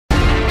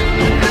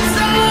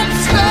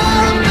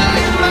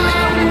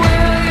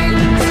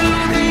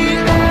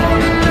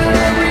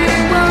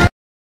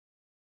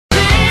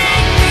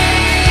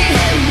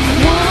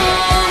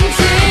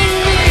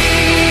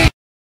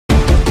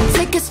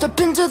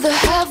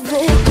of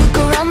it. Look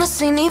around the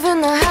scene,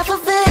 even the half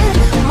of it.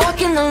 I'm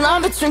walking the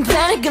line between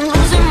panic and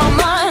losing my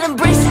mind,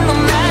 embracing the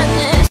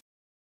madness.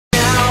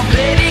 Now,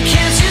 baby,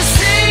 can't you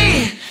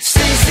see?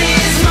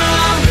 Stacy's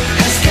mom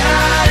has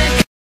got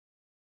it.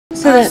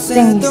 So that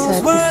thing you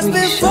said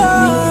before you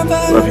showed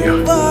me. Love you.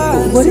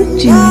 What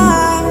did you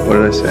mean? What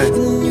did I say?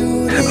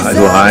 I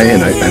lie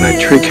and I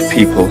trick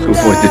people to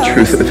avoid the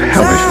truth of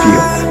how I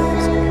feel.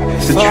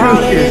 The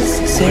truth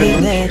is, I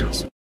love you.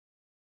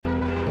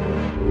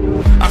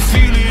 I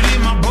feel it in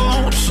my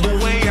bones, the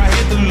way I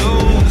hit the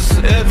lows.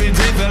 Every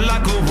day felt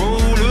like a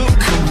roller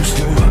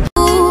coaster.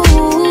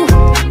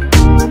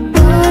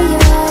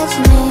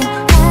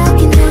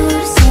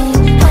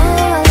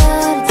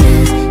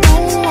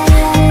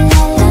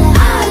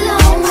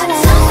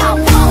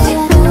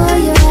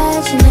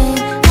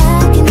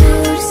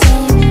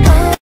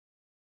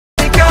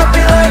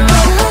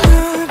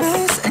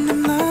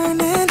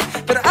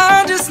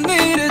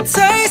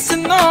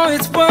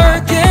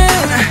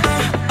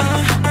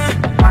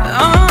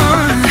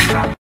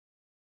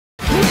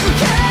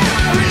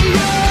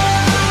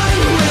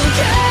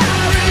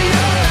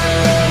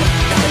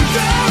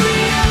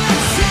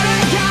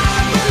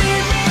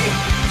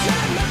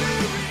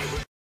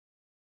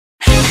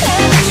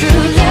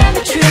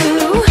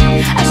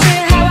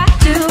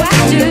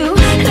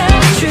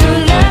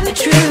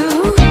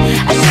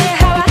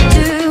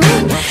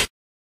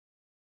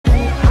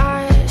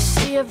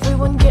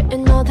 Everyone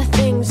getting all the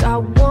things I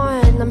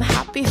want. I'm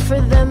happy for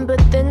them, but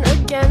then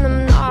again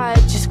I'm not.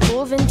 Just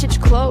cool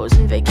vintage clothes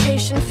and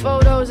vacation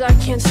photos, I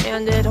can't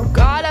stand it. Oh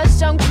God, I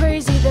sound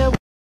crazy there.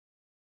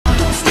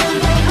 Don't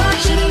stand like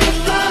caution,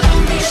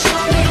 follow me,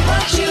 show me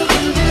what you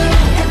can do.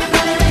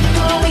 Everybody let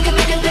go, we can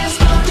make a dance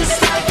floor just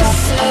like a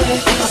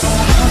circus.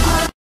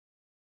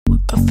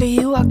 But for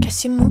you, I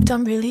guess you moved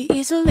on really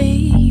easily.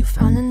 You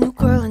found a new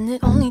girl and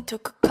it only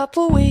took a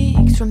couple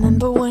weeks.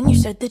 Remember when you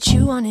said that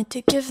you wanted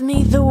to give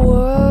me the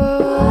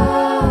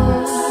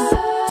world?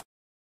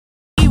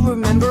 You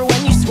remember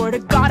when you swore to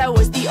God I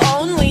was the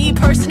only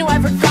person who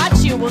ever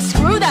got you? Well,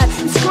 screw that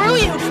and screw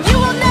you. You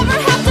will never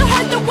have to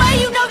hurt the way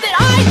you know that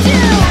I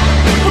do.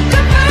 Well,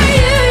 good for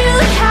you, you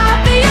look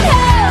happy and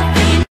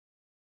healthy.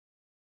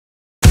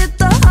 Did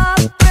the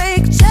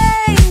heartbreak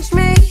change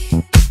me?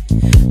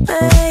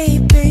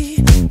 Maybe.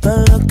 But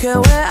look at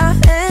where I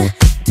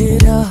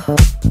ended up.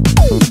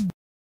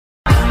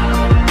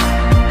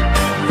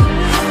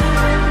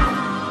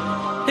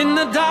 In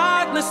the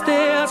darkness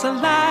there's a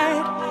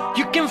light.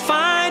 You can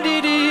find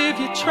it if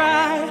you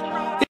try.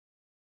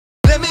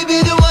 Let me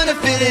be the one to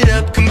fill it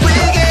up completely.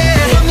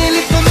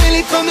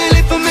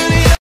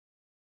 Family.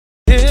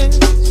 Yes,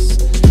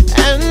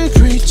 and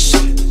preach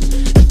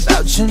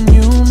about your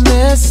new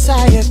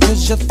messiah,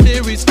 'cause your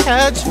theories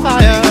catch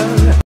fire.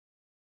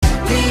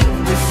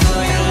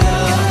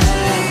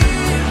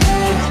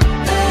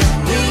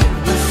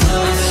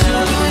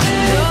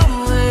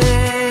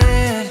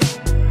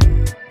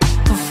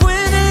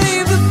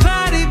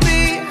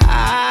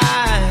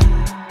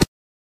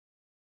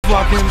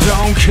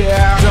 Don't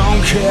care.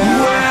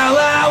 Well, I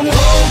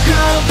woke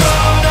up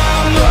on a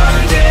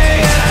Monday.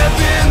 I've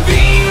been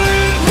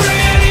feeling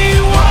pretty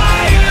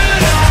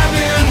wired. I've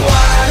been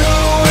wide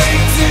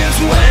awake since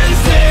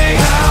Wednesday. I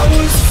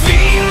was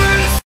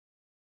feeling.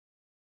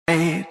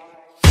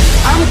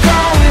 I'm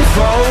going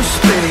full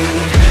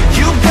speed.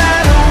 You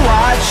better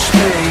watch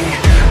me.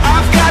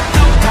 I've got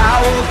the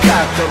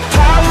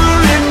power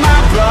in my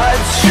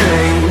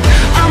bloodstream.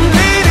 I'm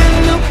leading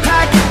the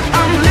pack.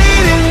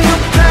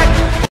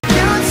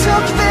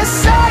 Took this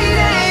side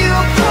and you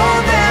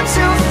pulled them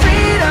to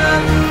freedom.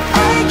 I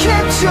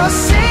kept your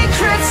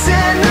secrets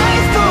and I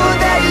thought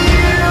that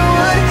you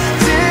would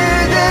do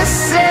the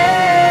same.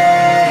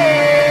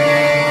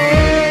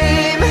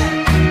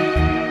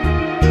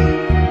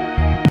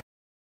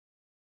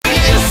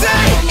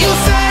 You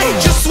say,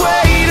 just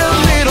wait a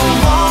little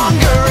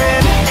longer,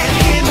 and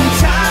in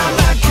time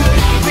I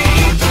could be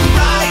the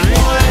right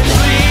one.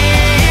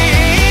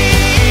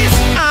 Please,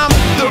 I'm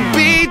the B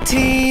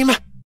team.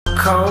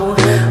 Cold,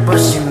 but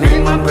she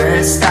made my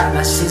breath stop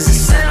like she's a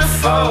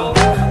centerfold.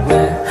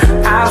 Well,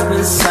 I've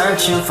been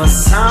searching for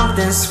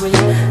something sweet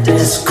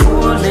that's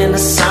cool in the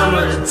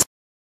summer.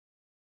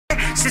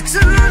 She's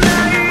too late.